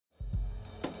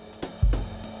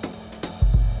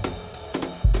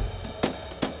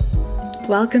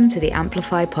Welcome to the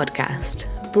Amplify podcast,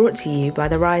 brought to you by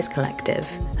the Rise Collective,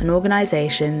 an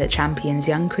organisation that champions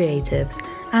young creatives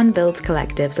and builds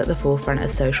collectives at the forefront of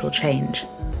social change.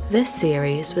 This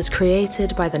series was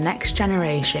created by the next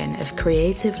generation of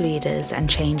creative leaders and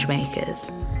change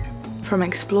makers. From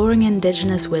exploring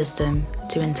Indigenous wisdom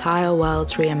to entire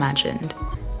worlds reimagined,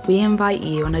 we invite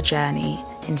you on a journey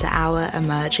into our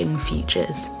emerging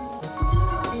futures.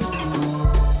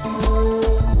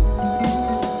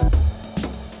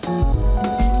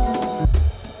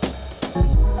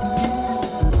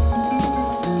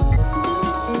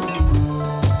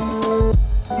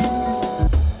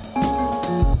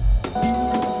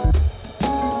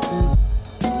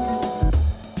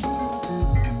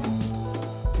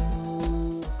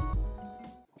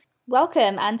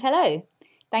 Welcome and hello.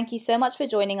 Thank you so much for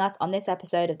joining us on this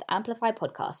episode of the Amplify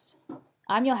podcast.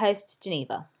 I'm your host,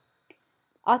 Geneva.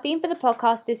 Our theme for the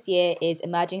podcast this year is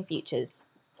Emerging Futures,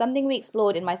 something we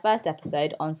explored in my first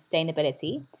episode on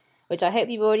sustainability, which I hope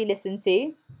you've already listened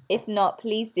to. If not,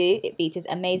 please do. It features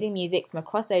amazing music from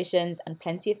across oceans and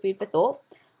plenty of food for thought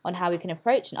on how we can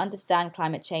approach and understand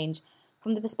climate change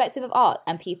from the perspective of art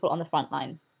and people on the front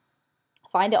line.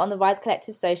 Find it on the Rise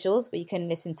Collective socials, where you can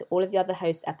listen to all of the other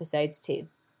hosts' episodes too.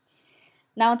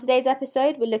 Now, in today's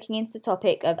episode, we're looking into the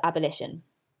topic of abolition.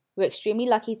 We're extremely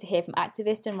lucky to hear from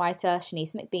activist and writer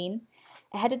Shanice McBean,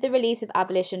 ahead of the release of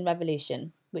Abolition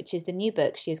Revolution, which is the new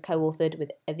book she has co-authored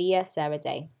with Avia Sarah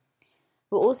Day.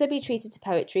 We'll also be treated to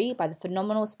poetry by the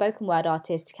phenomenal spoken word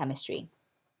artist Chemistry.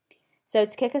 So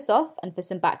to kick us off, and for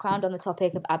some background on the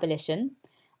topic of abolition,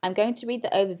 I'm going to read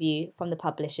the overview from the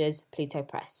publishers Pluto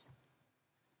Press.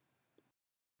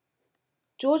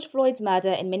 George Floyd's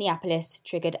murder in Minneapolis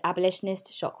triggered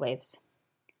abolitionist shockwaves.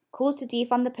 Calls to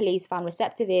defund the police found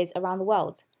receptive ears around the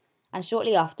world, and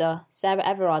shortly after, Sarah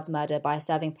Everard's murder by a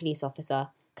serving police officer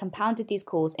compounded these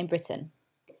calls in Britain.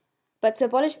 But to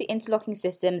abolish the interlocking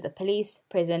systems of police,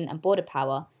 prison, and border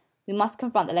power, we must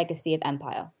confront the legacy of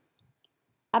empire.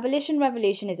 Abolition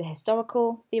Revolution is a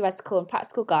historical, theoretical, and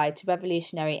practical guide to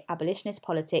revolutionary abolitionist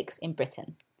politics in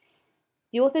Britain.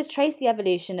 The authors trace the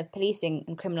evolution of policing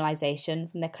and criminalisation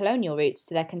from their colonial roots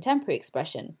to their contemporary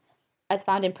expression, as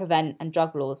found in prevent and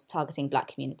drug laws targeting black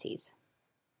communities.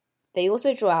 They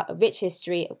also draw out a rich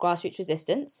history of grassroots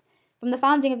resistance, from the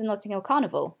founding of the Notting Hill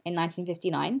Carnival in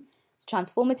 1959 to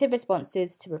transformative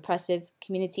responses to repressive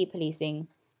community policing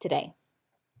today.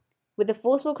 With a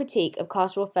forceful critique of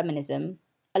carceral feminism,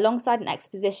 alongside an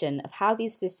exposition of how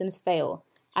these systems fail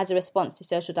as a response to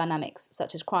social dynamics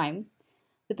such as crime,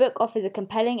 the book offers a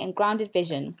compelling and grounded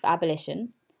vision for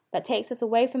abolition that takes us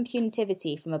away from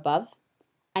punitivity from above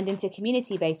and into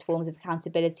community-based forms of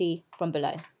accountability from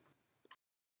below.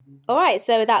 All right,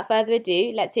 so without further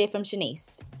ado, let's hear from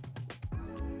Shanice.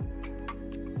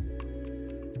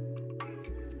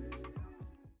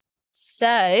 So,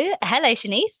 hello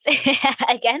Shanice,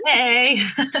 again. Hey!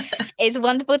 It's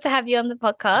wonderful to have you on the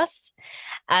podcast.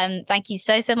 Thank you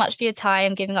so much for your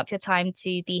time, giving up your time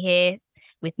to be here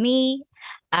with me.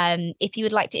 If you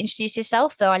would like to introduce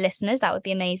yourself for our listeners, that would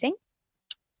be amazing.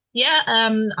 Yeah,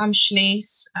 I'm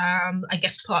Shanice. I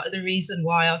guess part of the reason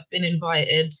why I've been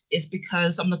invited is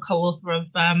because I'm the co-author of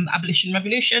Abolition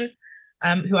Revolution,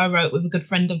 who I wrote with a good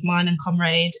friend of mine and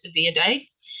comrade, Avia Day.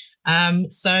 Avia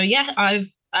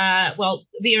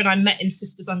and I met in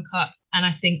Sisters Uncut, and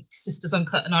I think Sisters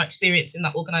Uncut and our experience in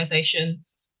that organisation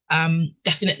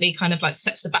definitely kind of like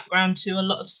sets the background to a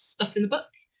lot of stuff in the book.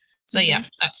 So yeah,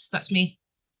 that's me.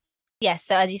 Yes,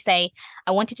 so as you say,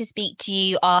 I wanted to speak to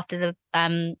you after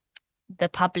the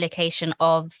publication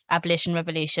of Abolition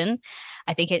Revolution.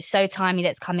 I think it's so timely that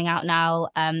it's coming out now,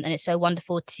 and it's so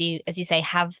wonderful to, as you say,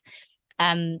 have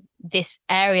this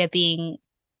area being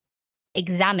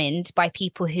examined by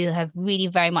people who have really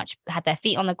very much had their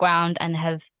feet on the ground and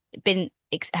have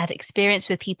had experience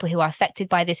with people who are affected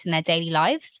by this in their daily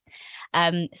lives.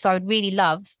 So I would really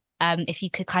love if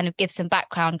you could kind of give some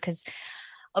background, because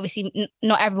obviously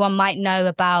not everyone might know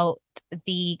about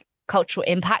the cultural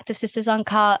impact of Sisters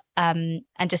Uncut, and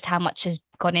just how much has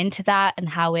gone into that, and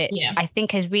how it, I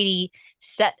think, has really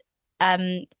set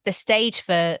the stage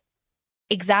for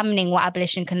examining what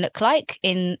abolition can look like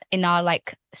in our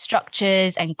like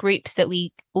structures and groups that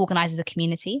we organise as a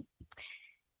community.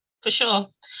 For sure.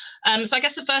 So I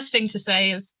guess the first thing to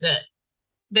say is that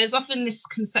there's often this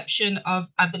conception of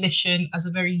abolition as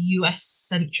a very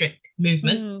US-centric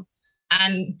movement.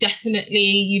 And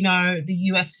definitely, the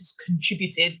US has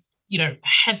contributed,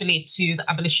 heavily to the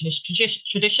abolitionist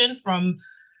tradition, from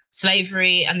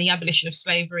slavery and the abolition of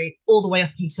slavery all the way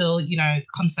up until,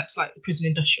 concepts like the prison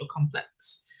industrial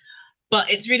complex. But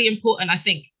it's really important, I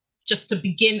think, just to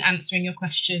begin answering your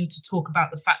question, to talk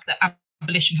about the fact that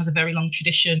abolition has a very long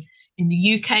tradition in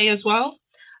the UK as well,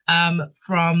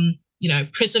 from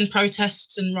prison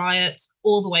protests and riots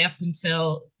all the way up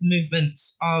until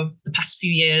movements of the past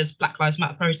few years, Black Lives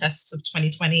Matter protests of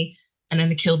 2020, and then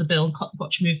the Kill the Bill and Cotton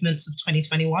Watch movements of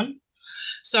 2021.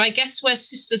 So I guess where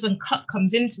Sisters Uncut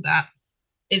comes into that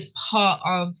is part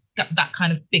of that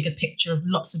kind of bigger picture of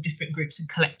lots of different groups and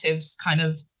collectives kind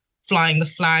of flying the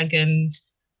flag and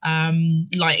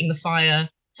lighting the fire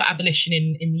for abolition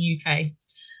in the UK.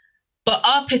 But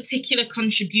our particular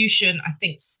contribution, I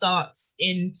think, starts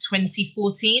in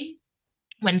 2014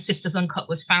 when Sisters Uncut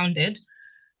was founded.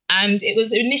 And it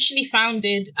was initially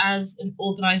founded as an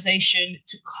organisation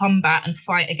to combat and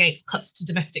fight against cuts to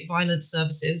domestic violence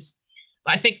services.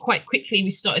 But I think quite quickly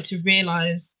we started to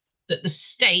realise that the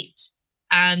state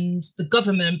and the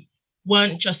government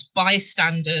weren't just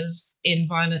bystanders in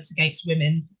violence against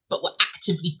women, but were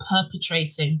actively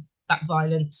perpetrating that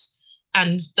violence.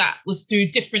 And that was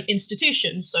through different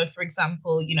institutions. So, for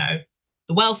example,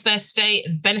 the welfare state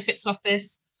and benefits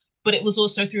office, but it was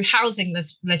also through housing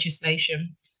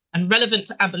legislation. And relevant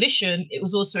to abolition, it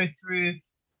was also through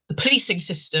the policing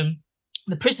system,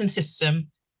 the prison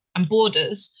system, and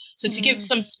borders. So to give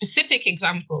some specific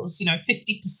examples,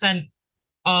 50%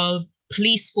 of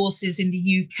police forces in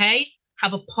the UK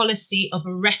have a policy of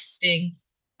arresting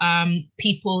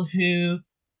people who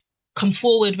come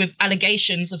forward with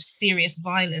allegations of serious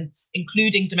violence,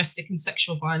 including domestic and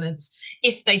sexual violence,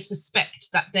 if they suspect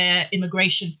that their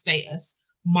immigration status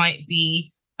might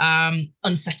be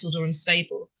unsettled or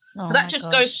unstable. So that just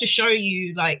goes to show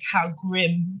you how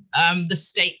grim the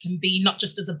state can be, not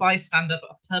just as a bystander,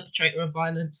 but a perpetrator of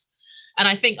violence. And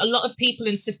I think a lot of people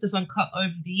in Sisters Uncut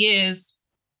over the years,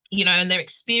 and their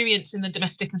experience in the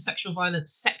domestic and sexual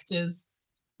violence sectors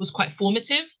was quite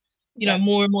formative.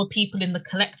 More and more people in the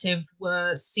collective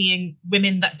were seeing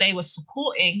women that they were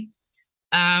supporting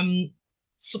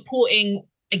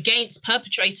against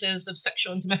perpetrators of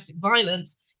sexual and domestic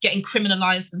violence getting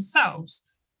criminalized themselves.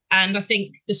 And I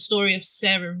think the story of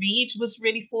Sarah Reid was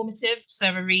really formative.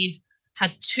 Sarah Reid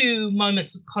had 2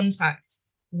 moments of contact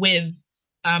with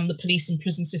the police and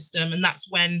prison system. And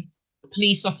that's when a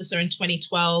police officer in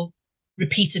 2012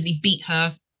 repeatedly beat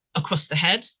her across the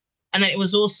head. And then it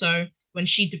was also when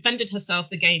she defended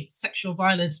herself against sexual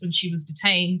violence when she was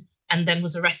detained and then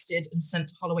was arrested and sent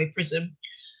to Holloway Prison.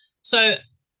 So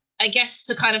I guess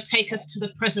to kind of take us to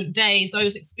the present day,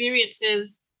 those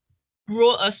experiences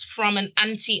brought us from an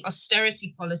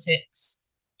anti-austerity politics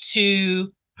to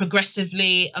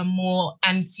progressively a more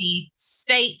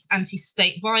anti-state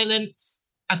violence,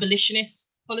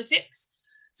 abolitionist politics.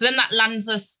 So then that lands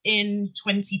us in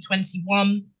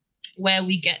 2021, where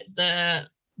we get the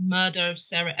murder of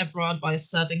Sarah Everard by a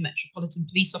serving Metropolitan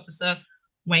Police officer,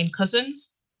 Wayne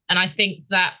Couzens. And I think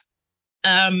that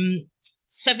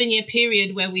 7-year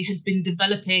period where we had been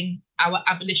developing our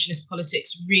abolitionist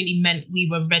politics really meant we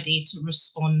were ready to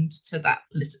respond to that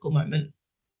political moment.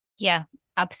 Yeah,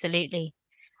 absolutely.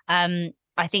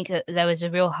 I think that there was a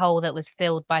real hole that was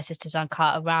filled by Sisters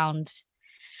Uncut around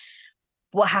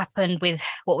what happened with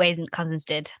what Wayne Couzens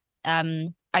did.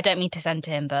 I don't mean to send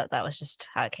to him, but that was just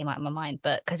how it came out of my mind.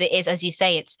 But because it is, as you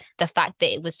say, it's the fact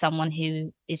that it was someone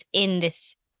who is in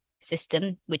this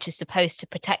system, which is supposed to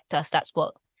protect us. That's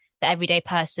what the everyday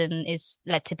person is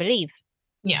led to believe.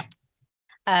 Yeah.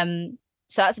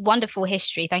 So that's wonderful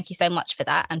history. Thank you so much for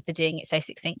that and for doing it so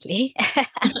succinctly.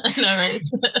 No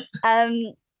worries.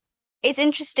 It's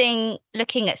interesting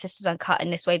looking at Sisters Uncut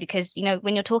in this way because,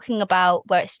 when you're talking about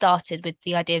where it started with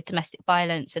the idea of domestic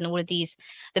violence and all of these,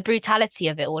 the brutality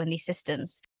of it all in these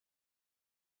systems,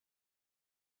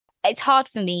 it's hard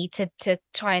for me to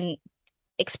try and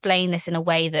explain this in a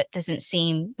way that doesn't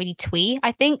seem really twee,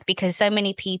 I think, because so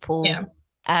many people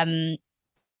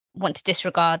want to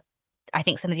disregard, I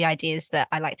think, some of the ideas that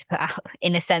I like to put out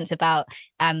in a sense about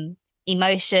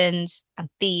emotions and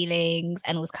feelings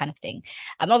and all this kind of thing.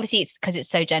 Obviously it's because it's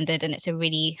so gendered and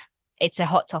it's a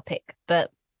hot topic. But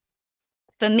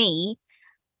for me,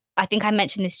 I think I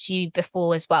mentioned this to you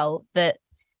before as well, that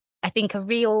I think a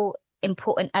real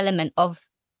important element of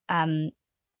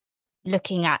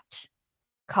looking at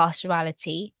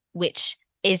carcerality, which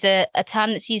is a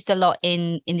term that's used a lot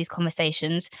in these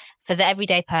conversations, for the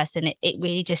everyday person, it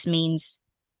really just means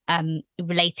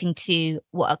relating to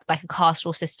what a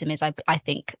carceral system is. I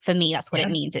think for me that's what it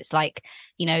means. It's like,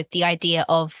 the idea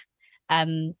of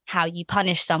how you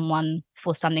punish someone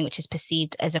for something which is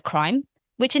perceived as a crime,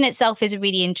 which in itself is a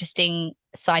really interesting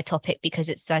side topic because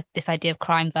it's this idea of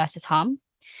crime versus harm.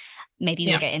 Maybe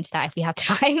we'll get into that if we have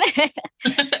time.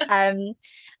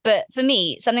 But for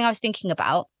me, something I was thinking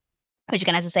about which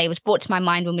again, as I say, was brought to my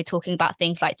mind when we're talking about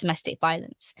things like domestic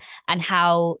violence and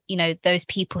how, you know, those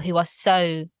people who are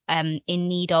so in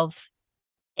need of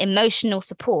emotional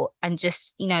support and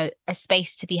just, you know, a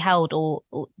space to be held, or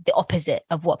the opposite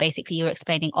of what basically you're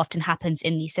explaining often happens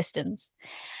in these systems.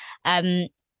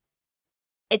 It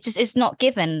just is not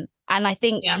given. And I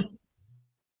think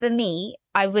for me,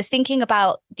 I was thinking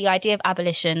about the idea of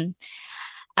abolition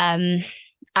and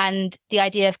the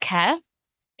idea of care,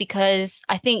 because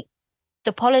I think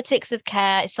the politics of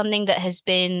care is something that has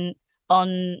been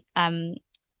on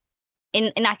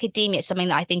in academia. It's something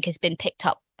that I think has been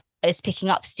picking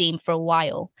up steam for a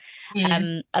while,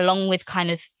 along with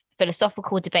kind of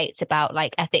philosophical debates about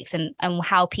like ethics and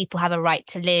how people have a right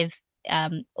to live,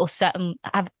 or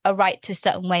have a right to a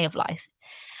certain way of life.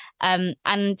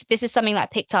 And this is something that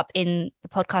I picked up in the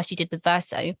podcast you did with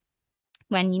Verso,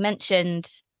 when you mentioned,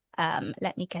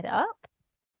 let me get it up,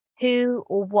 who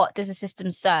or what does a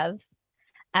system serve,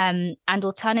 and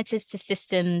alternatives to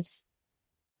systems,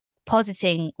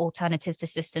 positing alternatives to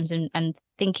systems and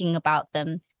thinking about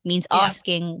them means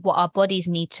asking what our bodies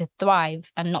need to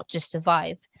thrive and not just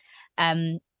survive,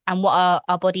 and what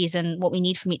our bodies and what we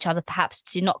need from each other, perhaps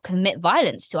to not commit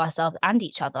violence to ourselves and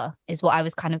each other, is what I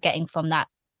was kind of getting from that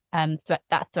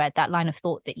that line of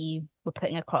thought that you were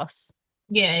putting across.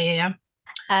 Yeah.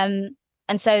 And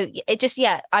so it just,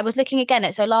 I was looking again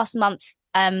at, so last month,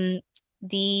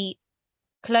 the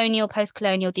colonial,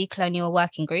 post-colonial, decolonial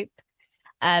working group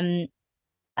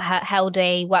held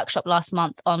a workshop last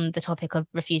month on the topic of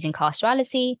refusing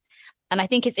carcerality. And I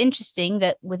think it's interesting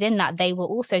that within that, they were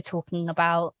also talking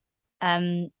about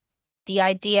the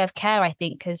idea of care, I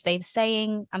think, because they were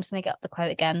saying, I'm just going to get up the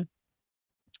quote again,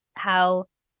 how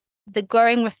the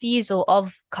growing refusal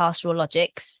of carceral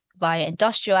logics via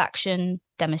industrial action,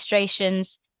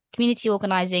 demonstrations, community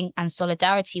organizing, and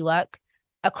solidarity work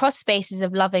across spaces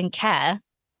of love and care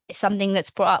is something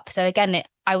that's brought up. So again,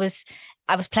 I was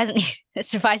pleasantly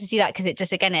surprised to see that, because it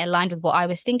just, again, it aligned with what I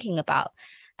was thinking about.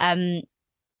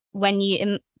 When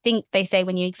you they say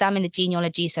when you examine the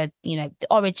genealogy, so, you know, the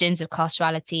origins of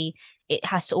carcerality, it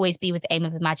has to always be with the aim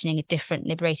of imagining a different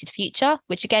liberated future,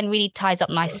 which again really ties up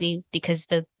nicely, because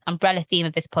the umbrella theme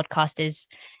of this podcast is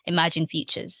emerging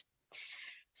futures.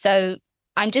 So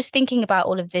I'm just thinking about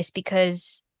all of this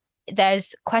because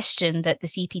there's a question that the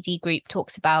CPD group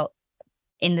talks about,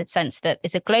 in the sense that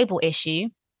it's a global issue,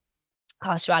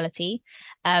 carcerality,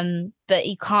 but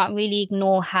you can't really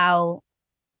ignore how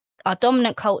our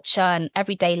dominant culture and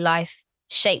everyday life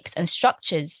shapes and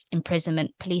structures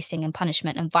imprisonment, policing, and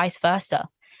punishment, and vice versa.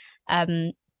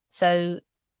 So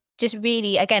just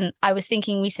really, again, I was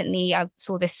thinking recently, I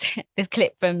saw this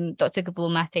clip from Dr. Gabor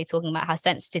Mate talking about how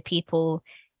sensitive people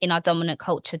in our dominant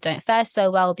culture don't fare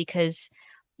so well, because,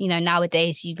 you know,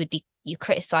 nowadays you're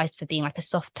criticized for being like a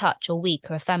soft touch or weak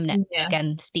or effeminate, which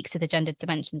again speaks to the gendered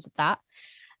dimensions of that.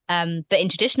 But in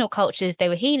traditional cultures, they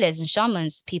were healers and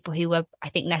shamans, people who were, I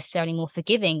think, necessarily more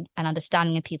forgiving and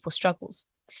understanding of people's struggles.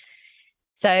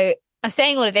 So I'm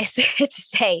saying all of this to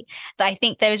say that I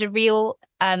think there is a real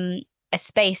a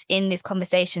space in these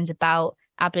conversations about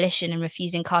abolition and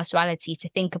refusing carcerality to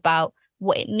think about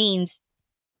what it means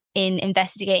in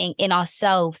investigating in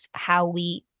ourselves how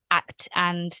we act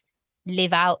and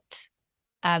live out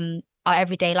our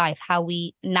everyday life, how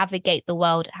we navigate the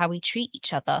world, how we treat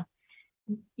each other.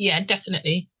 Yeah,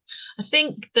 definitely. I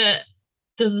think that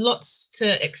there's lots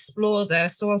to explore there.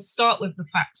 So I'll start with the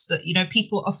fact that, you know,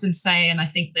 people often say, and I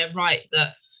think they're right,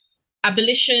 that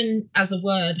abolition as a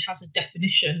word has a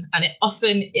definition, and it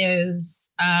often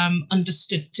is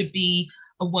understood to be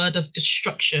a word of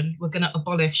destruction. We're going to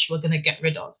abolish, we're going to get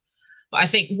rid of. But I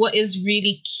think what is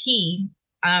really key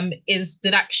is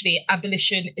that actually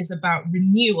abolition is about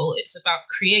renewal. It's about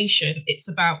creation. It's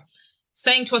about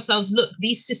saying to ourselves, look,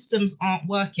 these systems aren't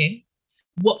working.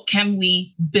 What can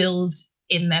we build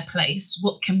in their place?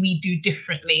 What can we do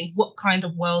differently? What kind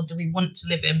of world do we want to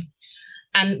live in?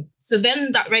 And so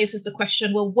then that raises the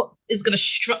question, well, what is going to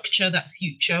structure that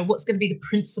future? What's going to be the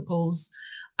principles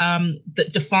that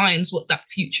defines what that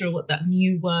future, what that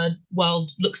new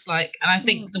world looks like? And I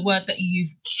think the word that you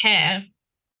use, care,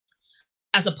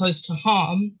 as opposed to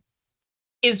harm,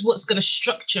 is what's going to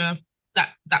structure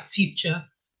that future.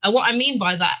 And what I mean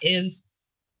by that is,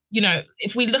 you know,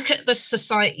 if we look at the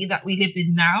society that we live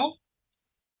in now,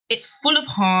 it's full of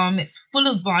harm, it's full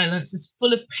of violence, it's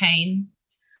full of pain.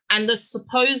 And the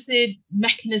supposed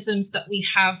mechanisms that we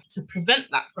have to prevent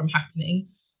that from happening,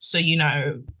 so, you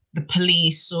know, the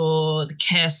police or the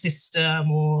care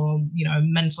system or, you know,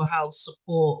 mental health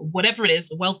support, whatever it is,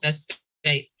 the welfare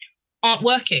state, aren't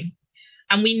working.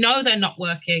 And we know they're not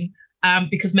working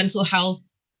because mental health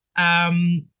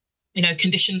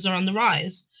conditions are on the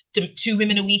rise. 2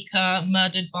 women a week are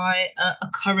murdered by a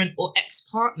current or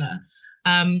ex-partner.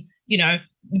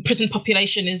 Prison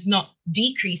population is not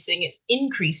decreasing, it's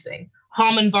increasing.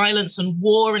 Harm and violence and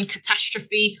war and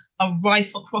catastrophe are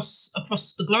rife across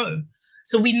the globe.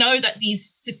 So we know that these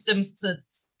systems to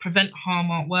prevent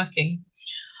harm aren't working.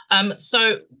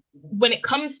 So when it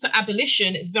comes to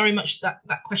abolition, it's very much that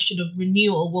question of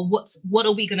renewal. Well, what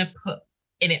are we going to put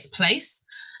in its place?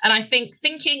 And I think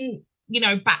thinking,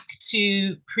 back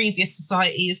to previous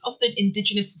societies, often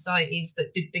indigenous societies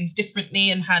that did things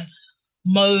differently and had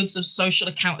modes of social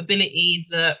accountability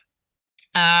that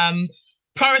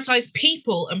prioritize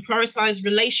people and prioritize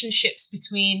relationships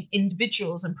between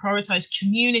individuals and prioritize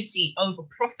community over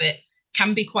profit,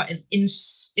 can be quite an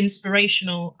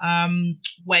inspirational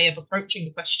way of approaching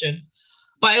the question.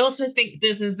 But I also think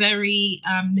there's a very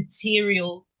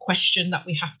material question that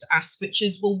we have to ask, which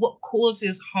is, well, what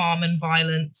causes harm and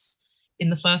violence in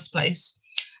the first place?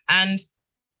 And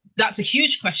that's a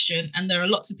huge question. And there are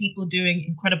lots of people doing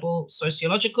incredible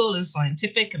sociological and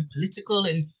scientific and political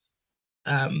and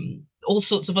all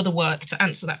sorts of other work to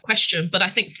answer that question. But I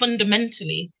think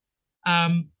fundamentally,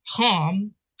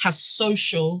 harm has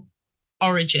social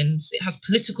origins. It has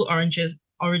political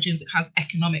origins. It has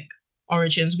economic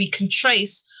origins. We can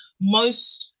trace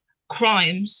most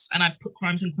crimes, and I put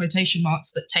crimes in quotation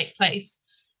marks, that take place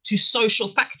to social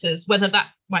factors, whether that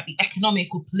might be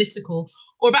economic or political,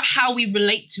 or about how we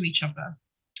relate to each other.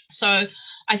 So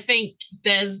I think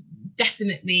there's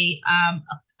definitely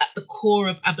at the core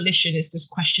of abolition is this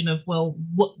question of, well,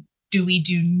 what do we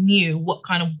do new? What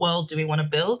kind of world do we want to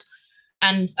build?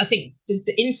 And I think the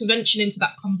intervention into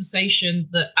that conversation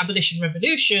that Abolition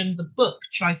Revolution, the book,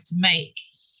 tries to make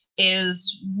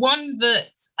is one that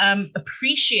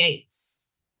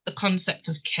appreciates the concept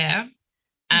of care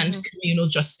and communal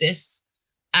justice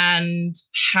and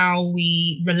how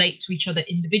we relate to each other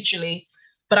individually.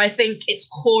 But I think its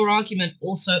core argument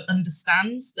also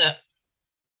understands that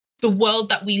the world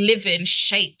that we live in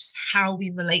shapes how we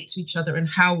relate to each other and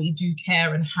how we do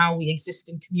care and how we exist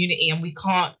in community. And we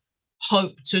can't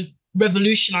hope to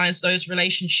revolutionize those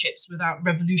relationships without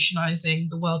revolutionizing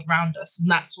the world around us. And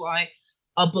that's why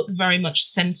our book very much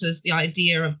centers the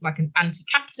idea of like an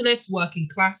anti-capitalist, working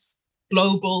class,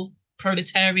 global,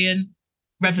 proletarian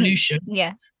revolution.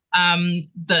 Yeah. And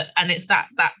it's that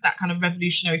kind of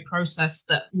revolutionary process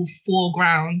that will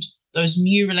foreground those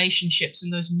new relationships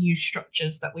and those new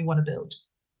structures that we want to build.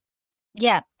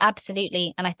 Yeah,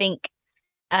 absolutely. And I think,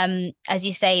 as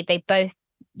you say,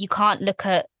 you can't look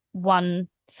at one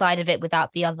side of it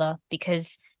without the other,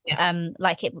 because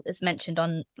like it was mentioned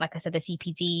on, like I said, the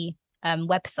CPD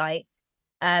website,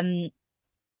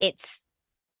 it's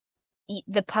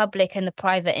the public and the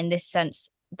private in this sense,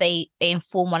 they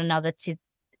inform one another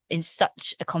in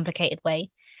such a complicated way.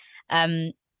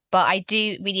 But I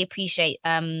do really appreciate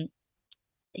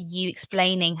you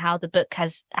explaining how the book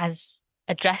has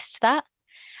addressed that.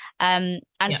 And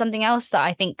something else that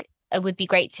I think it would be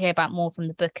great to hear about more from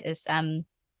the book is,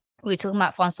 we were talking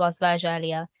about Françoise Verge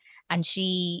earlier, and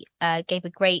she gave a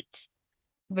great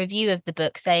review of the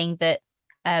book, saying that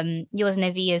yours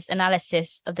Navia's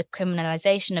analysis of the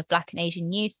criminalization of Black and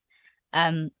Asian youth,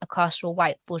 a carceral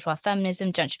white bourgeois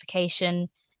feminism, gentrification,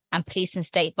 and police and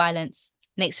state violence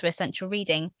makes for essential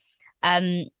reading.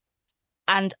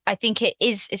 And I think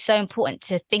it's so important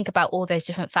to think about all those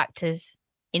different factors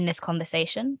in this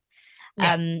conversation.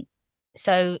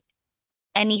 So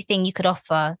anything you could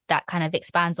offer that kind of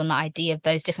expands on the idea of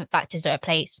those different factors that are at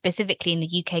play, specifically in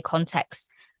the UK context,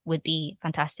 would be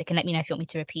fantastic. And let me know if you want me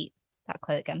to repeat that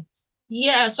quote again.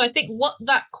 Yeah, so I think what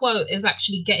that quote is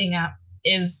actually getting at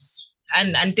is,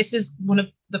 and this is one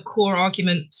of the core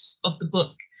arguments of the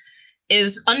book,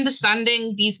 is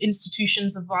understanding these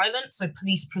institutions of violence, so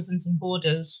police, prisons and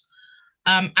borders,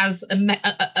 as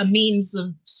a means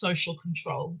of social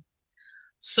control.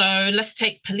 So let's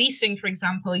take policing, for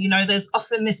example. There's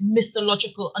often this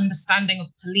mythological understanding of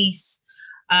police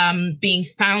being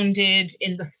founded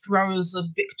in the throes of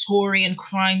Victorian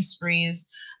crime sprees.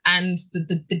 And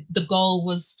the goal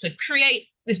was to create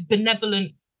this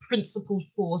benevolent principled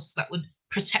force that would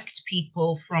protect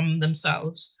people from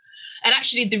themselves. And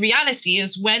actually, the reality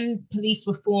is when police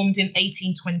were formed in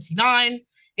 1829,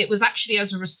 it was actually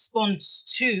as a response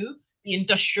to the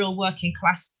industrial working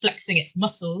class flexing its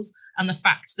muscles and the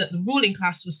fact that the ruling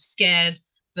class was scared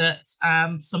that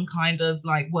some kind of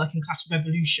like working class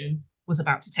revolution was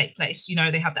about to take place.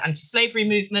 They had the anti-slavery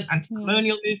movement,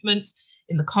 anti-colonial movements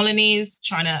in the colonies,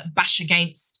 trying to bash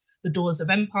against the doors of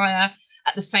empire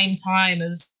at the same time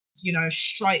as,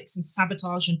 strikes and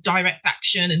sabotage and direct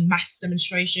action and mass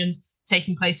demonstrations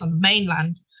taking place on the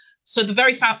mainland. So the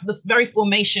very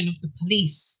formation of the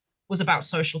police was about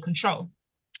social control.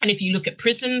 And if you look at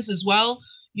prisons as well,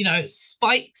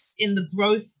 spikes in the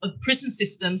growth of prison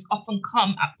systems often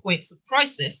come at points of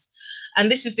crisis. And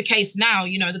this is the case now.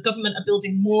 The government are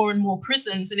building more and more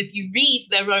prisons. And if you read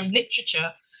their own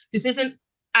literature,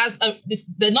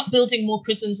 they're not building more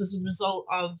prisons as a result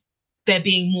of there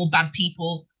being more bad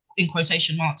people, in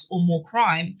quotation marks, or more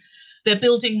crime. They're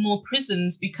building more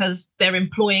prisons because they're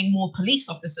employing more police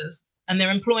officers. And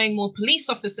they're employing more police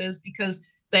officers because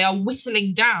they are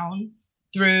whittling down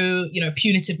through,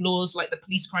 punitive laws like the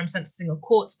Police Crime Sentencing of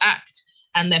Courts Act,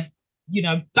 and they're,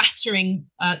 battering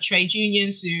trade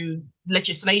unions through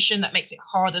legislation that makes it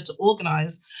harder to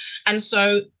organize. And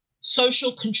so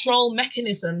social control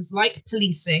mechanisms like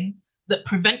policing that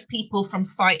prevent people from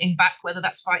fighting back, whether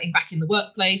that's fighting back in the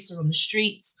workplace or on the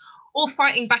streets, or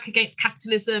fighting back against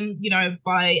capitalism,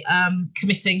 by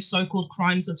committing so-called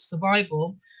crimes of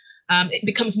survival, it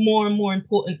becomes more and more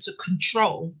important to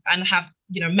control and have,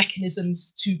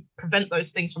 mechanisms to prevent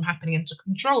those things from happening and to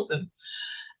control them.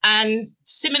 And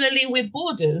similarly with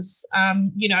borders,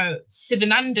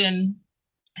 Sivanandan,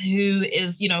 who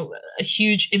is, a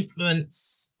huge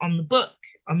influence on the book,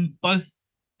 on both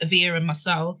Avia and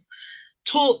myself,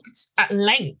 talked at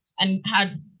length and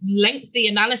had lengthy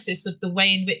analysis of the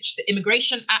way in which the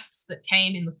immigration acts that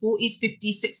came in the 40s,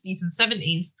 50s, 60s, and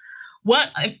 70s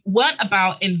weren't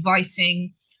about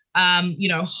inviting,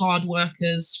 hard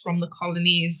workers from the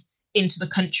colonies into the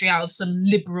country out of some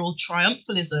liberal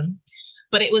triumphalism,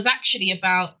 but it was actually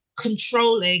about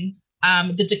controlling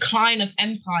the decline of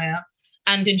empire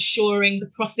and ensuring the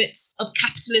profits of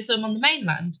capitalism on the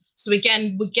mainland. So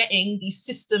again, we're getting these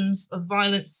systems of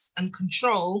violence and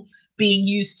control being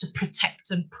used to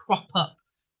protect and prop up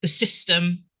the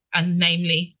system, and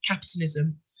namely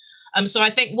capitalism. So I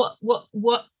think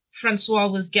what Francois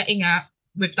was getting at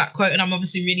with that quote, and I'm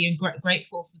obviously really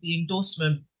grateful for the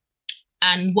endorsement,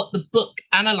 and what the book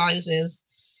analyzes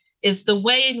is the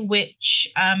way in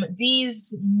which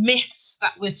these myths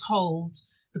that we're told,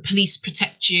 the police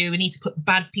protect you, we need to put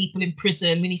bad people in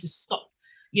prison, we need to stop,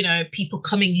 people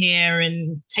coming here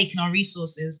and taking our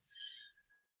resources,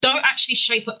 don't actually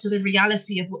shape up to the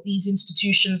reality of what these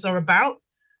institutions are about.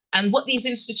 And what these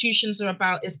institutions are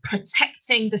about is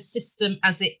protecting the system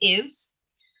as it is,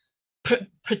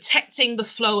 protecting the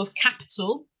flow of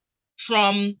capital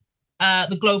from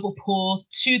the global poor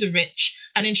to the rich,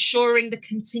 and ensuring the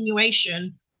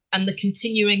continuation and the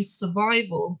continuing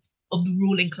survival of the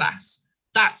ruling class.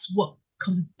 That's what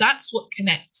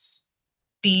connects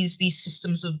these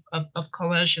systems of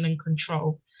coercion and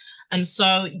control. And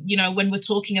so, when we're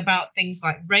talking about things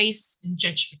like race and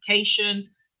gentrification,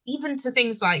 even to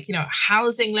things like,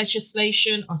 housing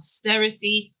legislation,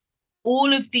 austerity,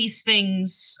 all of these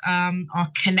things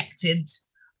are connected.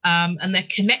 And they're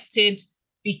connected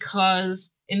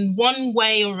because in one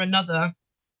way or another,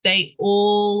 they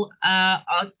all are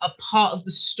part of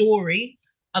the story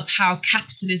of how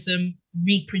capitalism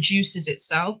reproduces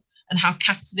itself and how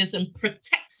capitalism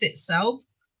protects itself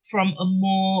from a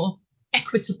more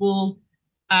equitable,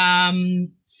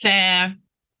 fair,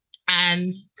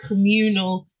 and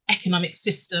communal economic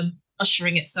system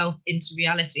ushering itself into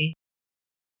reality.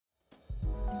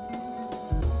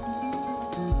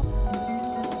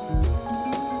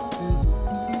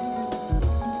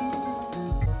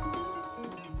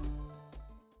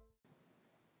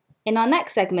 In our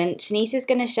next segment, Shanice is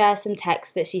going to share some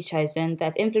texts that she's chosen that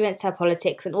have influenced her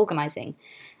politics and organising.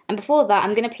 And before that,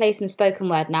 I'm going to play some spoken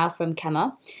word now from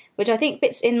Kemma, which I think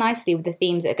fits in nicely with the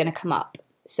themes that are going to come up.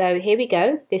 So here we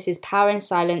go. This is Power in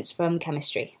Silence from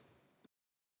Chemistry.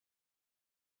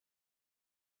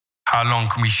 How long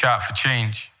can we shout for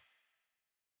change?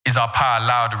 Is our power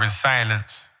louder in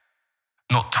silence?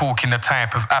 Not talking the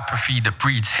type of apathy that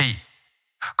breeds hate,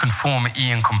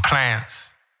 conformity and compliance.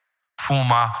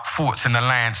 Form our thoughts in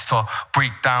alliance to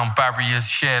break down barriers,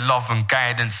 share love and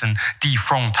guidance, and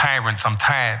dethrone tyrants. I'm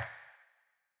tired.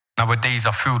 Nowadays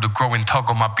I feel the growing tug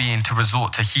on my being to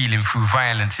resort to healing through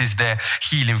violence. Is there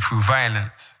healing through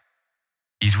violence?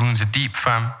 These wounds are deep,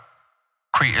 fam.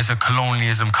 Craters of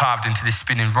colonialism carved into this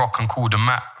spinning rock and called a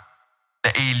map.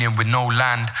 The alien with no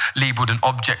land, labelled an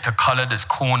object of colour that's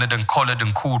cornered and collared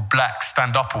and called black.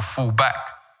 Stand up or fall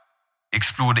back.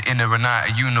 Explore the inner and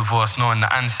outer universe, knowing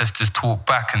the ancestors talk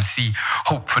back, and see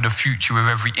hope for the future with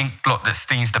every ink blot that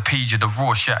stains the page of the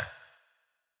Rorschach.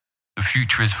 The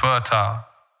future is fertile.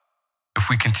 If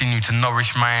we continue to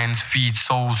nourish minds, feed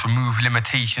souls, remove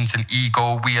limitations and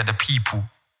ego, we are the people.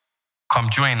 Come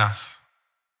join us.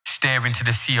 Stare into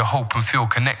the sea of hope and feel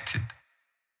connected.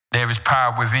 There is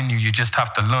power within you, you just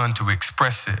have to learn to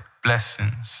express it.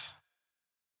 Blessings.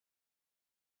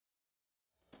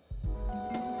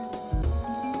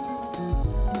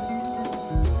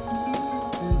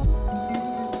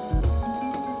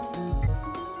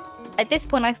 At this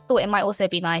point, I thought it might also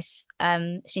be nice,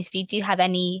 if you do have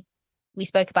any, we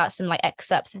spoke about some like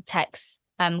excerpts of text,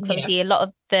 because obviously a lot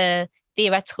of the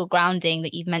theoretical grounding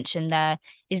that you've mentioned there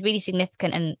is really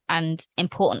significant and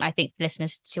important, I think, for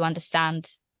listeners to understand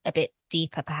a bit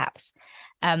deeper, perhaps.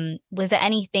 Was there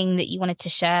anything that you wanted to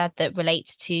share that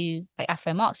relates to like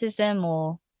Afro-Marxism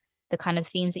or the kind of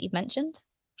themes that you've mentioned?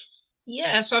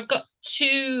 Yeah, so I've got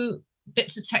two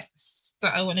bits of text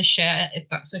that I want to share, if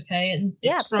that's okay. And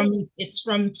it's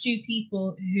from two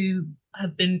people who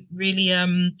have been really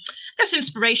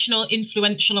inspirational,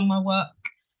 influential on my work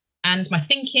and my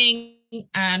thinking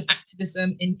and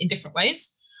activism in different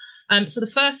ways. So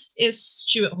the first is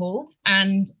Stuart Hall,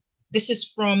 and this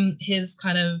is from his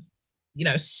kind of,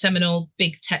 seminal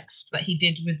big text that he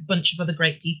did with a bunch of other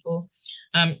great people,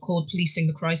 called Policing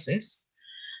the Crisis.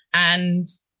 And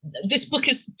this book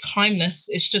is timeless.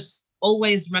 It's just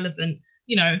always relevant.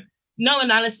 No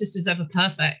analysis is ever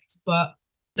perfect, but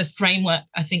the framework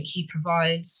I think he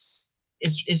provides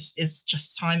is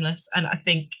just timeless. And I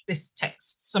think this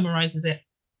text summarizes it.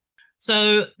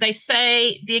 So they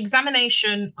say the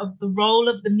examination of the role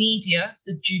of the media,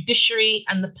 the judiciary,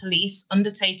 and the police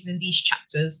undertaken in these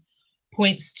chapters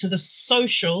points to the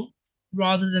social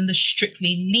rather than the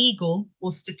strictly legal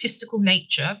or statistical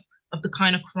nature of the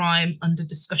kind of crime under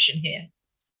discussion here,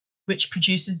 which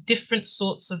produces different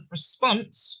sorts of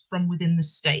response from within the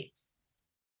state.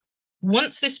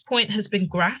 Once this point has been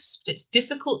grasped, it's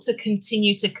difficult to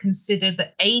continue to consider the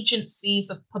agencies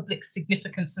of public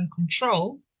significance and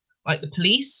control, like the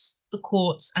police, the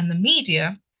courts, and the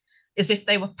media, as if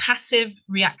they were passive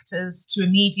reactors to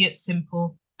immediate,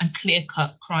 simple, and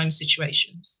clear-cut crime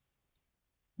situations.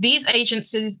 These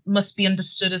agencies must be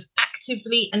understood as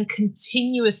actively and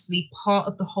continuously part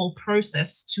of the whole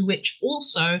process to which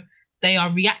also they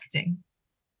are reacting.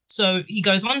 So he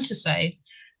goes on to say,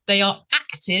 they are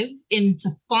active in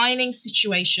defining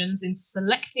situations, in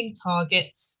selecting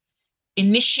targets,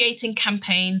 initiating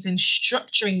campaigns, in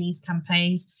structuring these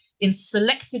campaigns, in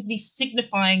selectively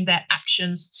signifying their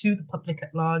actions to the public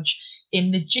at large,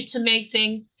 in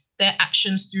legitimating their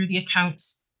actions through the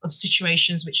accounts of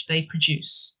situations which they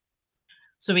produce.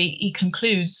 So he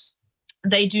concludes,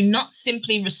 they do not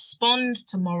simply respond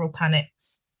to moral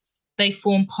panics, they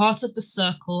form part of the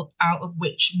circle out of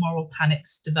which moral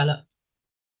panics develop.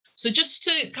 So just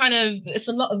to it's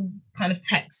a lot of kind of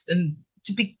text, and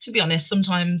to be honest,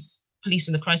 sometimes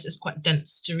Policing the Crisis is quite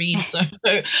dense to read. So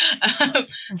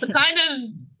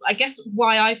I guess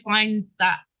why I find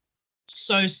that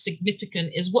so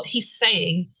significant is what he's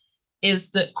saying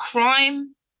is that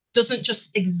crime doesn't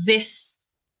just exist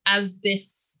as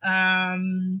this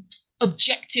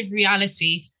objective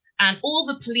reality, and all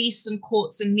the police and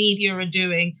courts and media are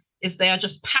doing is they are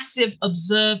just passive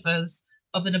observers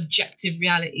of an objective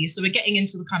reality. So we're getting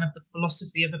into the kind of the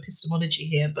philosophy of epistemology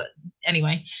here, but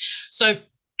anyway. So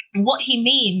what he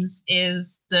means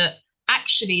is that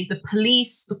actually the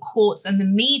police, the courts, and the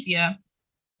media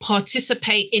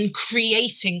participate in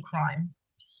creating crime.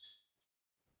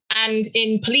 And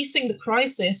in Policing the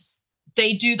Crisis,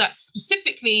 they do that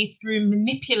specifically through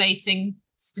manipulating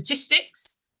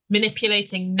statistics,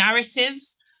 manipulating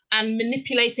narratives, and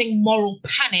manipulating moral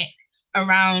panic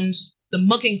around the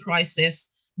mugging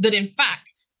crisis, that in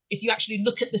fact, if you actually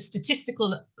look at the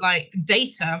statistical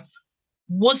data,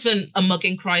 wasn't a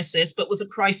mugging crisis, but was a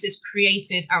crisis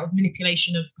created out of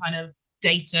manipulation of kind of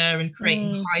data and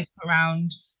creating hype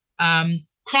around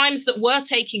crimes that were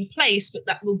taking place, but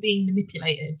that were being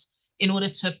manipulated in order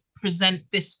to present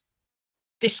this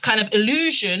kind of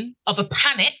illusion of a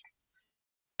panic.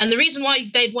 And the reason why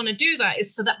they'd want to do that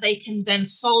is so that they can then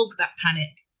solve that panic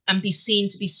and be seen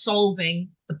to be solving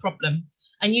the problem.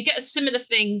 And you get a similar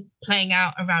thing playing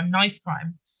out around knife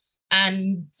crime.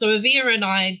 And so Avira and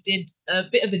I did a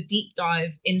bit of a deep dive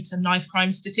into knife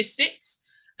crime statistics,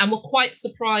 and were quite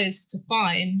surprised to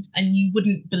find, and you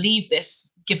wouldn't believe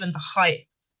this given the hype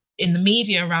in the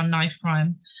media around knife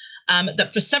crime,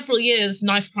 that for several years,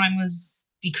 knife crime was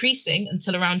decreasing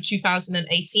until around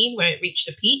 2018, where it reached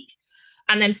a peak.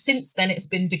 And then since then, it's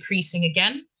been decreasing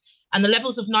again. And the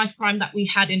levels of knife crime that we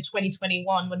had in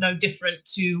 2021 were no different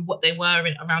to what they were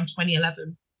in around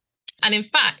 2011. And in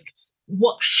fact,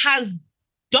 what has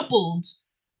doubled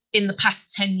in the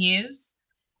past 10 years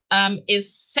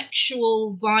is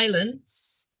sexual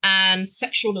violence and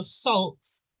sexual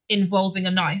assaults involving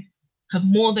a knife have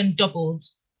more than doubled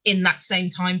in that same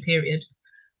time period.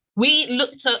 We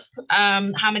looked up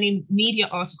how many media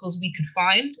articles we could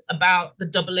find about the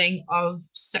doubling of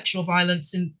sexual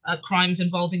violence and crimes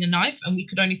involving a knife, and we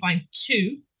could only find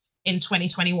 2 in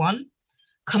 2021.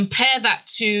 Compare that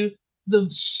to the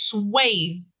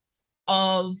swathe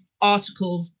of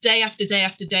articles day after day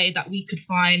after day that we could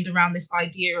find around this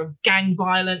idea of gang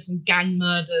violence and gang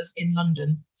murders in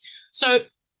London. So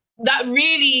that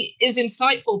really is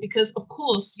insightful because, of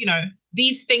course, you know,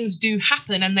 these things do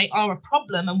happen and they are a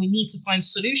problem and we need to find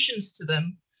solutions to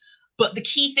them. But the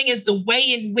key thing is the way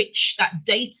in which that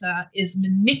data is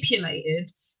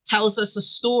manipulated tells us a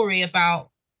story about,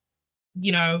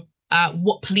 you know,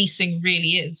 what policing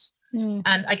really is.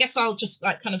 And I guess I'll just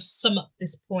like kind of sum up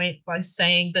this point by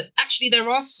saying that actually there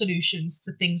are solutions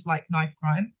to things like knife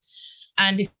crime.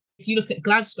 And if you look at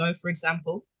Glasgow, for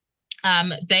example,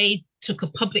 they took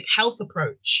a public health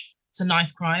approach to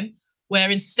knife crime,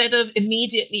 where instead of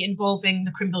immediately involving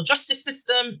the criminal justice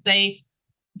system, they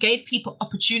gave people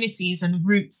opportunities and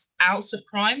routes out of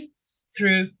crime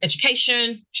through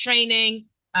education, training,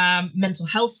 mental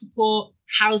health support,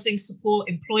 housing support,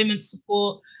 employment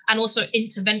support, and also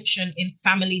intervention in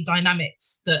family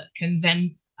dynamics that can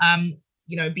then,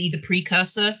 you know, be the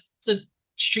precursor to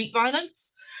street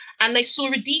violence. And they saw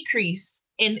a decrease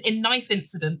in knife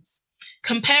incidents.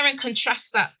 Compare and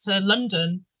contrast that to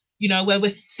London, you know, where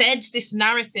we're fed this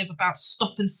narrative about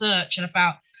stop and search and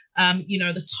about, you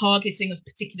know, the targeting of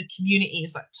particular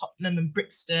communities like Tottenham and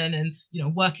Brixton and, you know,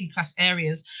 working class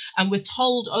areas. And we're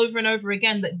told over and over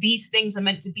again that these things are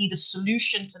meant to be the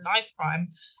solution to knife crime,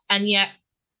 and yet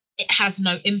it has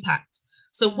no impact.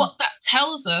 So what that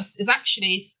tells us is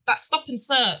actually that stop and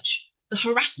search, the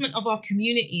harassment of our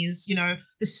communities, you know,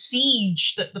 the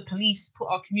siege that the police put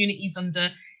our communities under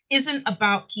isn't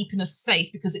about keeping us safe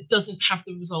because it doesn't have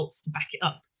the results to back it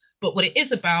up. But what it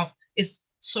is about is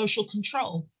social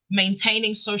control,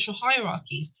 maintaining social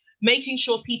hierarchies, making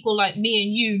sure people like me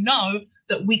and you know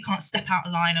that we can't step out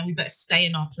of line and we better stay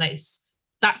in our place.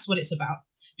 That's what it's about.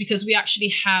 Because we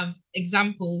actually have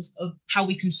examples of how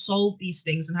we can solve these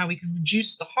things and how we can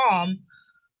reduce the harm,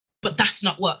 but that's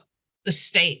not what the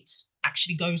state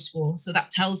actually goes for. So that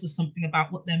tells us something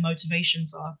about what their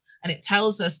motivations are. And it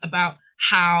tells us about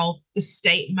how the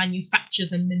state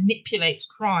manufactures and manipulates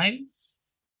crime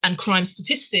and crime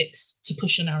statistics to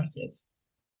push a narrative.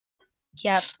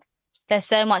 Yeah, there's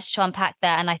so much to unpack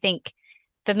there. And I think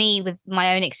for me, with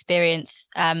my own experience,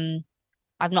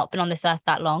 I've not been on this earth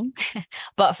that long,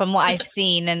 but from what I've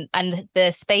seen and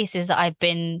the spaces that I've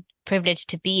been privileged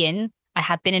to be in, I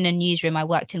have been in a newsroom. I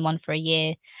worked in one for a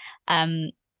year.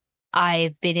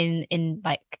 I've been in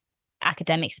like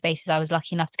academic spaces. I was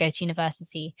lucky enough to go to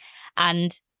university,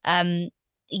 and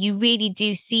you really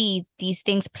do see these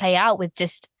things play out with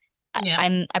just.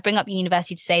 Yeah. I bring up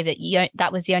university to say that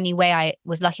that was the only way I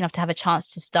was lucky enough to have a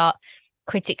chance to start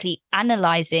critically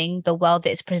analyzing the world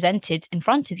that is presented in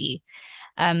front of you.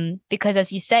 Because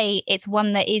as you say, it's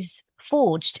one that is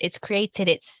forged, it's created,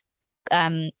 it's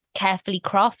carefully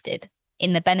crafted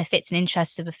in the benefits and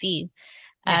interests of a few.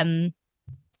 Yeah.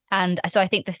 And so I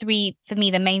think for me,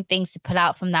 the main things to pull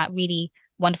out from that really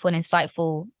wonderful and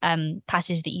insightful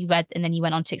passage that you read and then you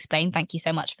went on to explain, thank you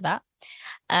so much for that,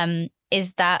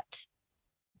 is that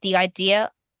the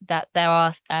idea that there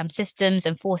are systems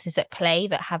and forces at play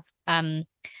that have a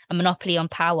monopoly on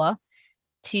power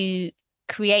to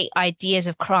create ideas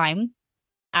of crime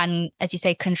and, as you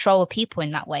say, control people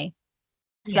in that way.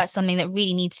 So that's something that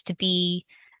really needs to be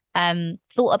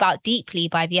thought about deeply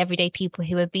by the everyday people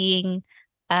who are being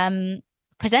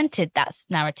presented that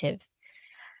narrative.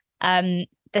 The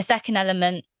second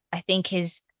element, I think,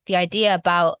 is the idea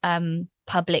about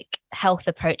public health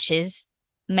approaches.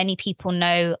 Many people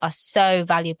know are so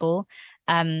valuable,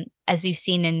 as we've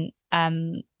seen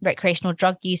in recreational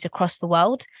drug use across the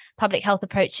world. Public health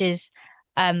approaches,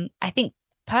 I think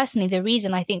personally, the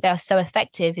reason I think they are so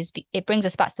effective is it brings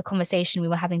us back to the conversation we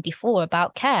were having before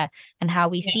about care and how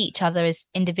we see each other as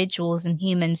individuals and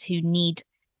humans who need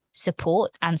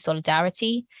support and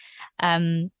solidarity,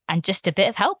 and just a bit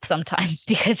of help sometimes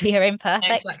because we are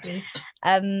imperfect. Exactly.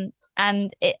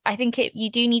 And I think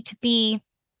you need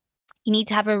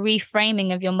to have a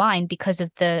reframing of your mind because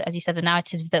of as you said, the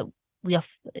narratives that we are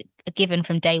given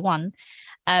from day one,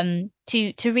 to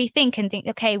rethink and think,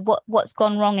 okay, what's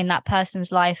gone wrong in that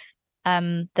person's life,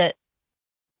 that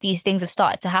these things have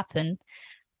started to happen.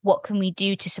 What can we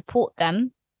do to support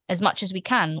them as much as we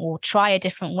can, or try a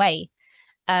different way?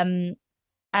 And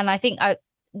I think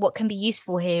what can be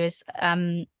useful here is,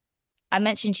 I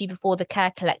mentioned to you before the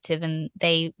Care Collective, and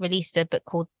they released a book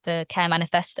called The Care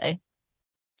Manifesto.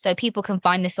 So people can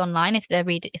find this online if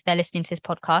they're listening to this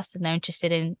podcast and they're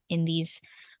interested in these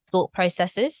thought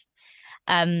processes.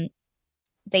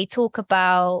 They talk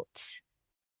about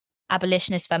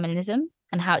abolitionist feminism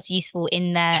and how it's useful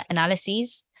in their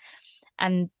analyses.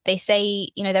 And they say,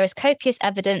 there is copious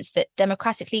evidence that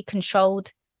democratically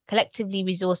controlled collectively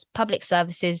resourced public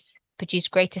services produce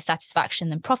greater satisfaction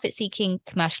than profit-seeking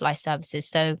commercialized services.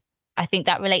 So I think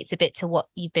that relates a bit to what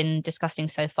you've been discussing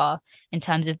so far in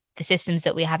terms of the systems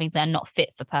that we're having that are not fit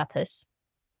for purpose.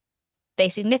 They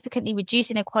significantly reduce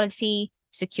inequality,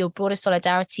 secure broader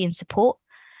solidarity and support.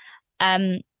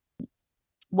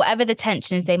 Whatever the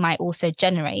tensions they might also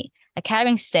generate, a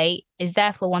caring state is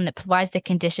therefore one that provides the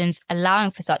conditions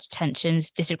allowing for such tensions,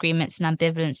 disagreements, and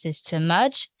ambivalences to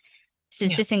emerge,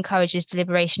 since this encourages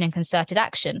deliberation and concerted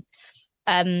action.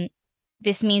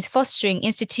 This means fostering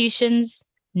institutions,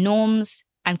 norms,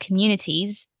 and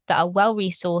communities that are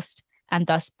well-resourced and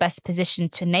thus best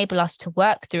positioned to enable us to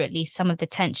work through at least some of the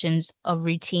tensions of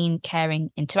routine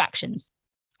caring interactions.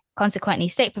 Consequently,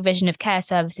 state provision of care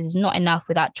services is not enough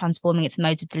without transforming its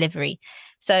modes of delivery.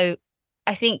 So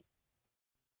I think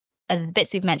the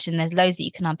bits we've mentioned, there's loads that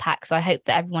you can unpack. So I hope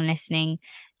that everyone listening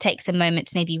takes a moment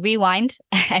to maybe rewind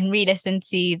and re-listen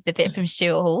to the bit from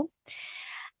Stuart Hall.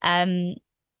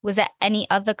 Was there any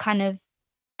other kind of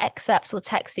excerpts or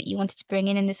texts that you wanted to bring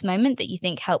in this moment that you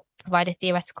think help provide a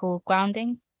theoretical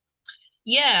grounding?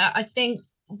 Yeah, I think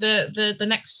the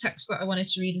next text that I wanted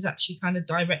to read is actually kind of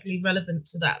directly relevant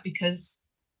to that, because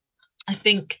I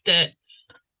think that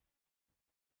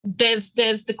there's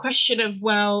the question of,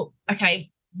 well, okay,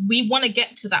 we want to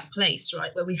get to that place,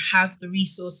 right, where we have the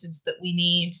resources that we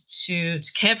need to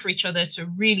care for each other, to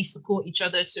really support each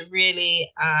other, to really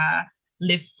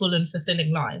live full and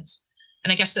fulfilling lives.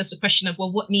 And I guess there's the question of,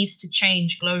 well, what needs to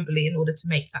change globally in order to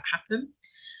make that happen?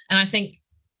 And I think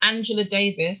Angela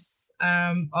Davis,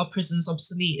 Are Prisons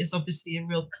Obsolete, is obviously a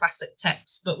real classic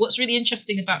text. But what's really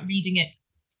interesting about reading it,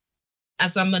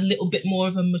 as I'm a little bit more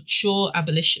of a mature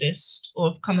abolitionist, or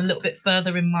have come a little bit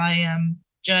further in my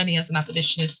journey as an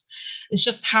abolitionist, is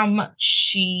just how much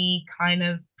she kind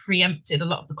of preempted a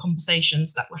lot of the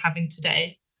conversations that we're having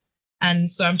today. And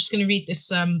so I'm just going to read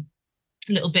this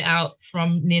little bit out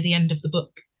from near the end of the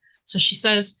book. So she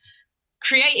says,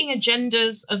 creating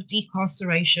agendas of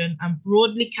decarceration and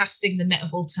broadly casting the net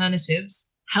of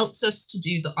alternatives helps us to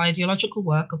do the ideological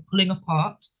work of pulling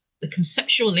apart the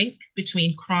conceptual link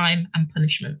between crime and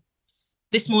punishment.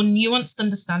 This more nuanced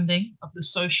understanding of the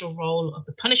social role of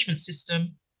the punishment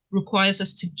system requires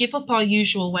us to give up our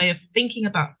usual way of thinking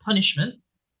about punishment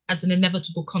as an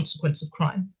inevitable consequence of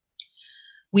crime.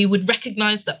 We would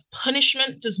recognize that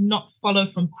punishment does not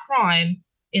follow from crime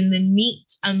in the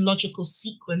neat and logical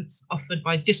sequence offered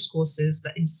by discourses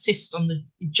that insist on the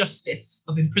justice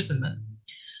of imprisonment,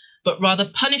 but rather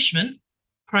punishment,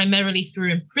 primarily through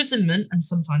imprisonment and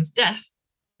sometimes death,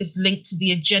 is linked to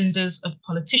the agendas of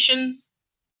politicians,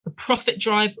 the profit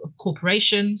drive of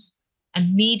corporations,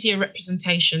 and media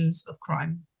representations of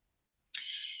crime.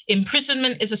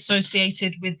 Imprisonment is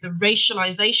associated with the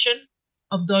racialization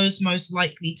of those most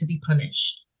likely to be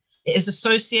punished. It is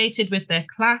associated with their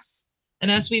class, and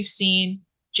as we've seen,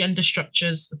 gender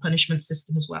structures the punishment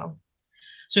system as well.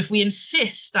 So if we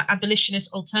insist that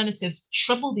abolitionist alternatives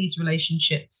trouble these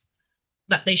relationships,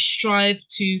 that they strive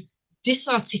to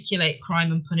disarticulate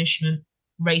crime and punishment,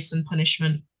 race and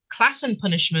punishment, class and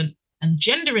punishment, and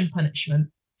gender and punishment,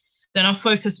 then our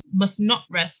focus must not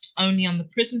rest only on the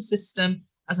prison system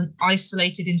as an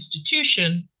isolated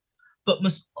institution, but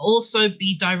must also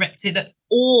be directed at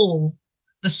all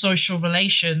the social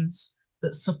relations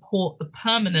that support the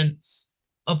permanence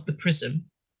of the prison.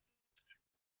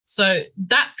 So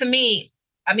that, for me,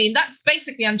 I mean, that's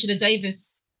basically Angela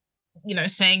Davis,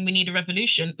 saying we need a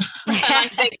revolution.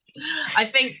 I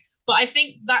think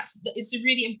it's a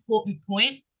really important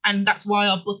point, and that's why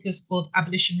our book is called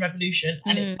Abolition Revolution,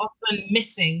 and it's often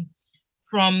missing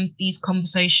from these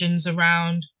conversations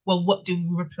around, well, what do we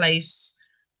replace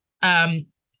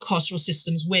carceral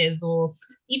systems with, or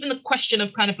even the question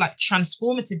of kind of like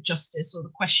transformative justice, or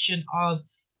the question of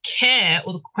care,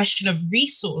 or the question of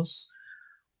resource.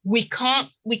 We can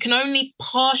only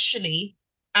partially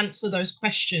answer those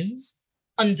questions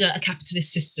under a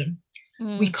capitalist system.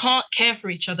 We can't care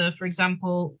for each other, for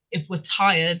example, if we're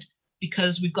tired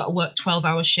because we've got to work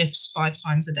 12-hour shifts 5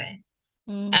 times a day,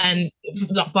 and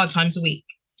 5 times a week.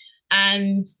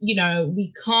 And,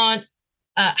 we can't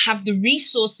have the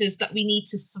resources that we need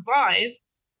to survive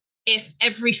if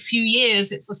every few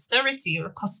years it's austerity or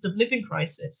a cost of living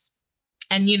crisis.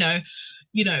 And,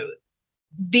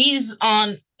 these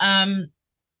aren't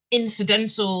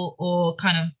incidental or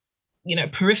kind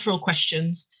of, peripheral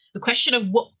questions. The question of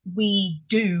what we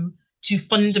do to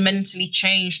fundamentally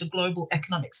change the global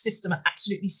economic system are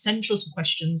absolutely central to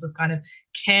questions of kind of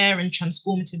care and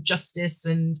transformative justice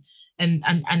and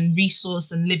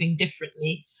resource and living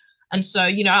differently. And so,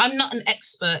 I'm not an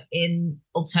expert in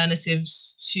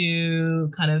alternatives to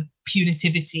kind of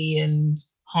punitivity and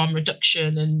harm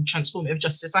reduction and transformative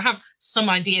justice. I have some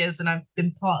ideas and I've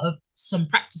been part of some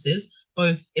practices,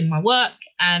 both in my work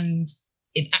and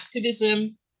in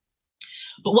activism.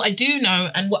 But what I do know,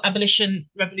 and what Abolition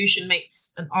Revolution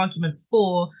makes an argument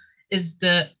for, is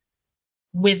that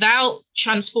without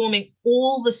transforming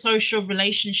all the social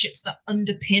relationships that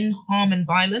underpin harm and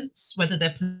violence, whether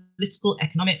they're political,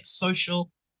 economic,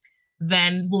 social,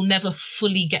 then we'll never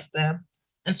fully get there.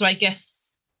 And so I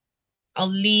guess I'll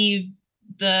leave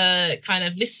the kind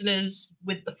of listeners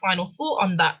with the final thought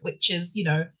on that, which is,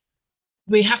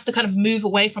 we have to kind of move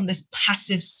away from this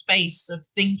passive space of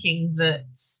thinking that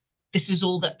this is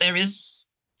all that there is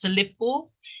to live for,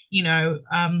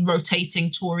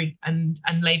 rotating Tory and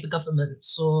Labour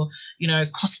governments, or,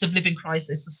 cost of living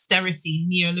crisis, austerity,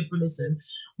 neoliberalism,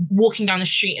 walking down the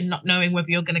street and not knowing whether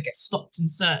you're going to get stopped and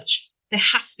searched. There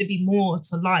has to be more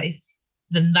to life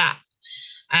than that.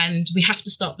 And we have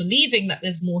to start believing that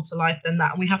there's more to life than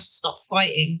that. And we have to stop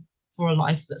fighting for a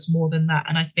life that's more than that.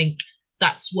 And I think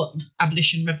that's what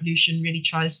Abolition Revolution really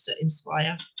tries to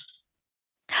inspire.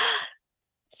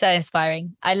 So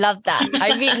inspiring. I love that.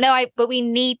 But we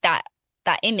need that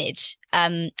image.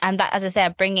 And that, as I say, I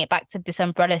bring it back to this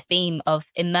umbrella theme of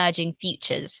emerging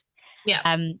futures.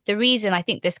 Yeah. The reason I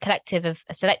think this collective have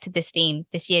selected this theme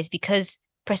this year is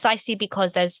precisely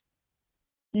because there's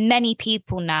many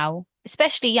people now,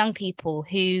 especially young people,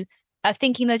 who are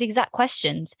thinking those exact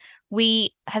questions.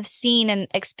 We have seen and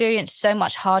experienced so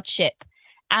much hardship,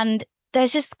 and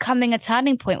there's just coming a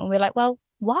turning point when we're like, well,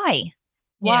 why?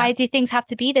 Why do things have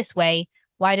to be this way?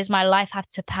 Why does my life have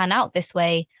to pan out this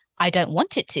way? I don't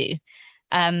want it to.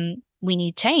 We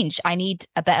need change. I need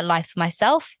a better life for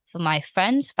myself, for my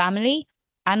friends, family,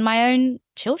 and my own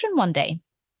children one day.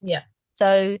 Yeah.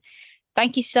 So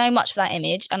thank you so much for that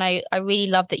image. And I really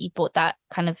love that you brought that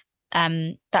kind of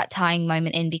that tying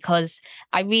moment in, because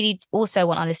I really also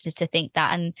want our listeners to think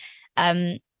that.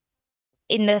 And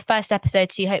in the first episode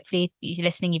too, hopefully if you're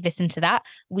listening, you've listened to that.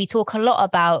 We talk a lot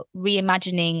about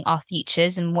reimagining our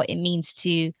futures and what it means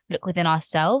to look within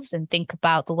ourselves and think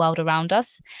about the world around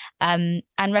us, and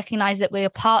recognize that we're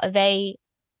part of a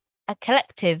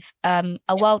collective, a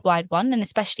worldwide one. And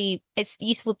especially it's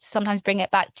useful to sometimes bring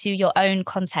it back to your own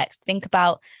context. Think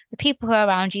about the people who are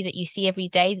around you that you see every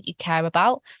day, that you care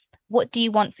about. What do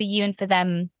you want for you and for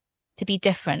them to be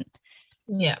different?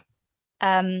 Yeah.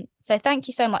 So thank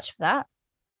you so much for that.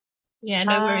 Yeah,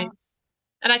 no worries.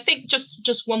 And I think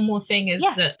just one more thing is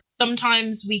that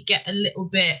sometimes we get a little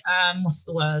bit, what's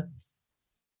the word?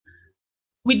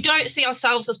 We don't see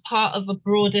ourselves as part of a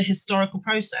broader historical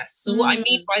process. So what I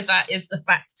mean by that is the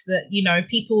fact that,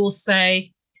 people will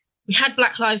say, we had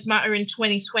Black Lives Matter in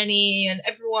 2020 and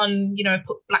everyone,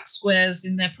 put black squares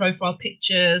in their profile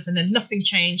pictures, and then nothing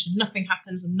changed and nothing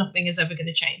happens and nothing is ever going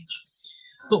to change.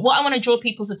 But what I want to draw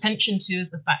people's attention to is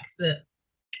the fact that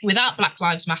without Black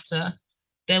Lives Matter,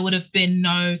 there would have been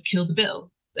no Kill the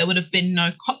Bill. There would have been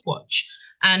no Cop Watch.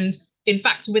 And in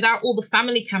fact, without all the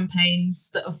family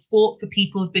campaigns that have fought for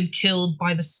people who've been killed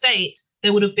by the state,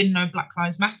 there would have been no Black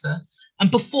Lives Matter. And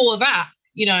before that,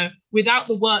 without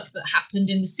the work that happened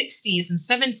in the 60s and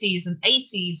 70s and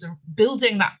 80s of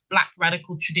building that Black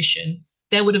radical tradition,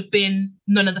 there would have been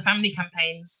none of the family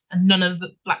campaigns and none of the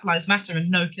Black Lives Matter and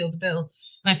no Kill the Bill.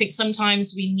 And I think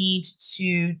sometimes we need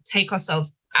to take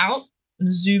ourselves out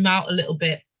and zoom out a little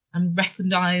bit and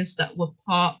recognize that we're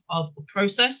part of the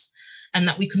process and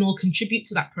that we can all contribute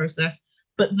to that process,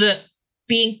 but that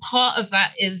being part of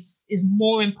that is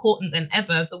more important than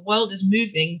ever. The world is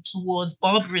moving towards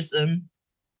barbarism,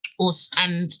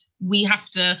 and we have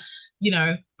to,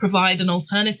 provide an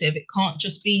alternative. It can't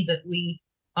just be that we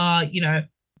are,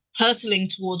 hurtling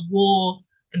towards war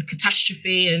and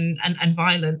catastrophe and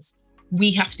violence.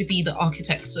 We have to be the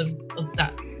architects of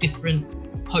that different,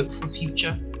 hopeful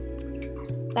future.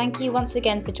 Thank you once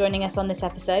again for joining us on this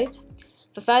episode.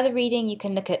 For further reading, you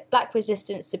can look at Black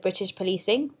Resistance to British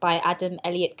Policing by Adam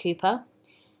Elliott Cooper,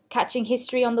 Catching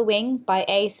History on the Wing by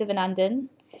A. Sivanandan,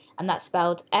 and that's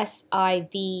spelled Sivanandan,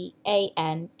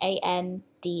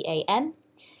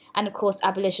 and of course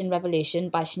Abolition Revolution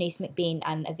by Shanice McBean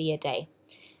and Avia Day.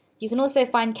 You can also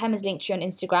find Kem's Linktree on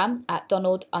Instagram at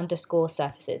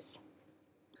Donald_surfaces.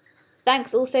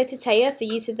 Thanks also to Taya for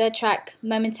use of their track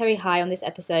Momentary High on this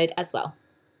episode as well.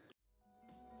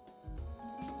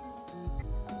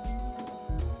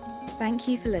 Thank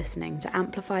you for listening to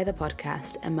Amplify the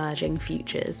podcast Emerging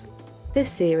Futures.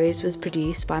 This series was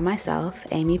produced by myself,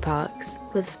 Amy Parks,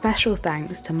 with special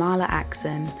thanks to Marla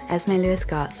Axon, Esme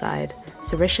Lewis-Gartside,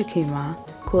 Sarisha Kumar,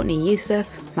 Courtney Youssef,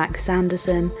 Max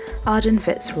Sanderson, Arden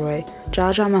Fitzroy,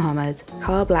 Jar Jar Mohammed,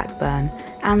 Carl Blackburn,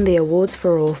 and the Awards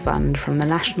for All Fund from the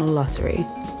National Lottery.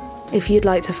 If you'd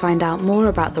like to find out more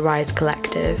about the Rise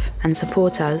Collective and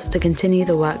support us to continue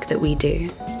the work that we do,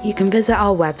 you can visit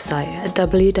our website at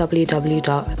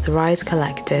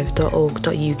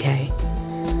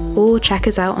www.therisecollective.org.uk or check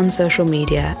us out on social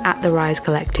media at The Rise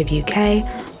Collective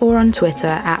UK or on Twitter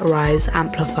at Rise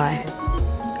Amplify.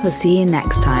 We'll see you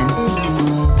next time.